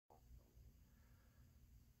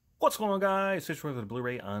What's going on, guys? Switch with the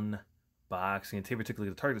Blu-ray unboxing, and today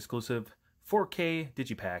particularly the Target exclusive 4K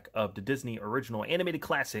Digipack of the Disney original animated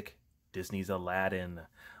classic, Disney's Aladdin.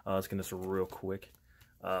 Let's get this real quick.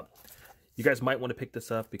 You guys might want to pick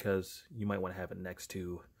this up because you might want to have it next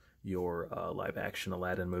to your live-action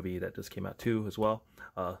Aladdin movie that just came out too as well.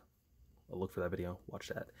 I'll look for that video. Watch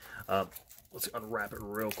that. Let's unwrap it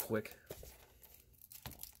real quick.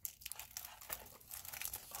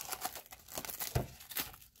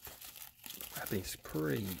 Wrapping's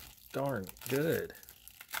pretty darn good.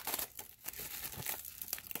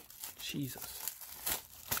 Jesus.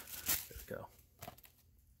 There we go.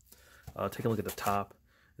 Take a look at the top.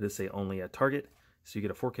 It does say only at Target. So you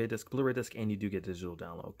get a 4K disc, Blu-ray disc, and you do get digital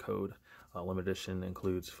download code. Limited edition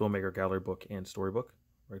includes filmmaker, gallery book, and storybook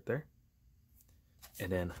right there. And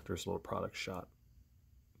then there's a little product shot.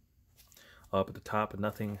 Up at the top,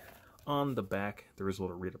 nothing on the back. There is a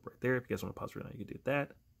little read up right there. If you guys want to pause right now, you can do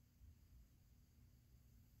that.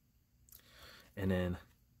 And then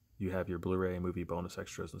you have your Blu-ray movie bonus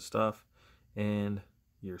extras and stuff, and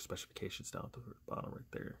your specifications down at the bottom right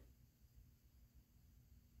there.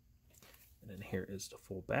 And then here is the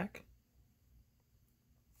full back.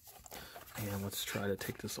 And let's try to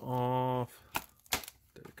take this off.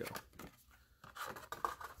 There we go.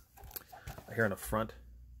 Here on the front,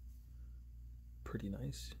 pretty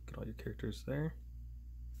nice. Get all your characters there.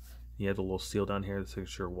 You have the little seal down here, the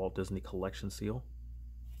signature Walt Disney Collection seal.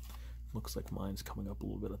 Looks like mine's coming up a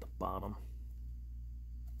little bit at the bottom.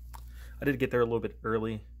 I did get there a little bit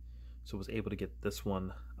early, so I was able to get this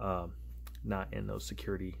one not in those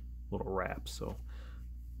security little wraps, so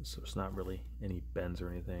it's not really any bends or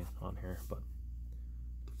anything on here, but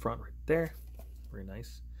the front right there, very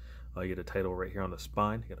nice. You get a title right here on the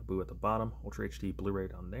spine. You got a Boo at the bottom, Ultra HD Blu-ray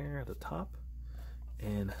down there at the top,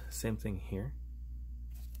 and same thing here.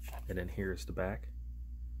 And then here's the back.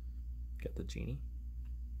 Got the genie.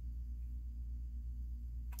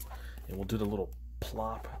 And we'll do the little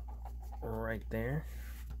plop right there.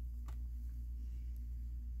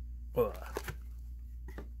 Ugh.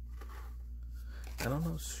 I'm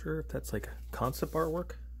not sure if that's like concept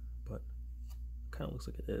artwork, but it kind of looks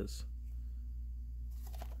like it is.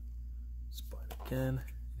 Spine again.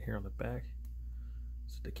 And here on the back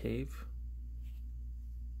is the cave.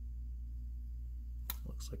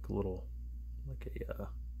 Looks like a little, like a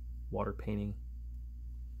water painting.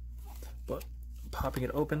 But popping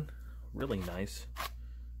it open, really nice.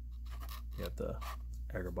 You have the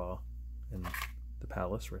Agrabah and the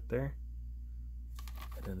palace right there.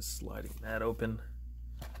 And then sliding that open,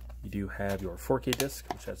 you do have your 4K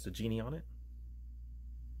disc, which has the genie on it.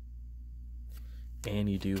 And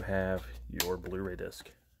you do have your Blu-ray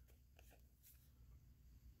disc.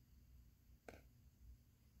 And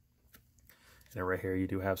then right here you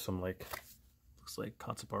do have some, like, looks like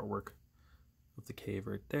concept artwork of the cave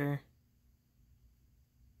right there.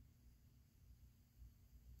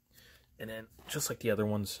 And then, just like the other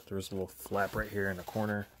ones, there's a little flap right here in the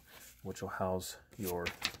corner, which will house your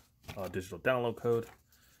digital download code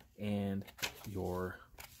and your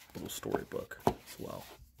little storybook as well.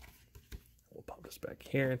 We'll pop this back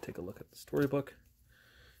here and take a look at the storybook.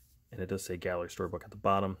 And it does say Gallery Storybook at the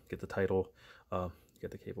bottom. Get the title. You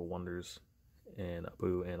get the Cave of Wonders and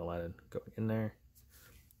Abu and Aladdin going in there.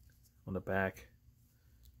 On the back,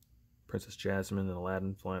 Princess Jasmine and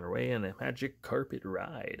Aladdin flying away in a magic carpet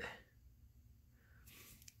ride.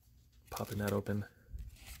 Popping that open.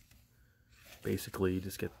 Basically, you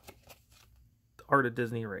just get the Art of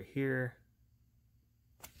Disney right here.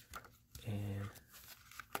 And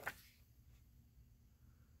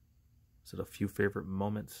is it a few favorite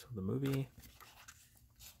moments of the movie?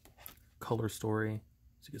 Color story.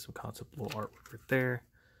 So you get some concept little artwork right there.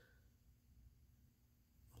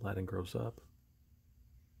 Aladdin grows up.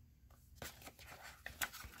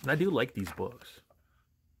 And I do like these books.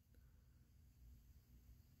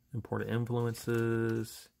 Important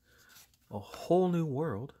influences. A whole new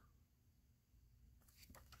world.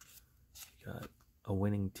 You got a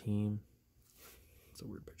winning team. It's a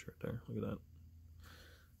weird picture right there. Look at that.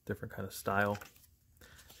 Different kind of style.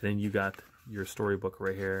 And then you got your storybook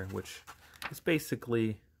right here, which is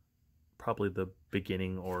basically probably the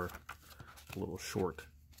beginning or a little short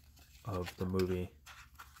of the movie.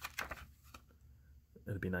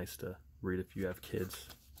 It'd be nice to read if you have kids.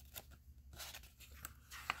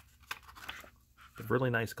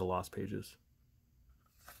 Really nice gloss pages.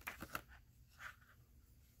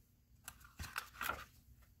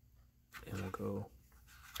 And we'll go.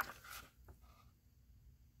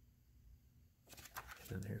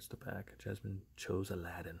 And then here's the back. Jasmine chose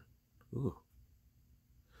Aladdin. Ooh.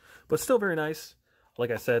 But still very nice. like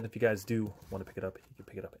I said, if you guys do want to pick it up, you can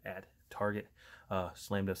pick it up at Target.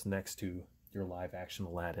 Slam this next to your live action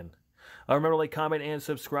Aladdin. Remember to like, comment, and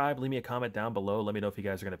subscribe. Leave me a comment down below. Let me know if you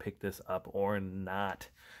guys are going to pick this up or not.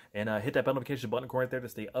 And hit that bell notification button right there to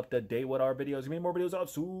stay up to date with our videos. Give me more videos out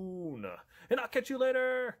soon. And I'll catch you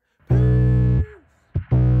later. Peace.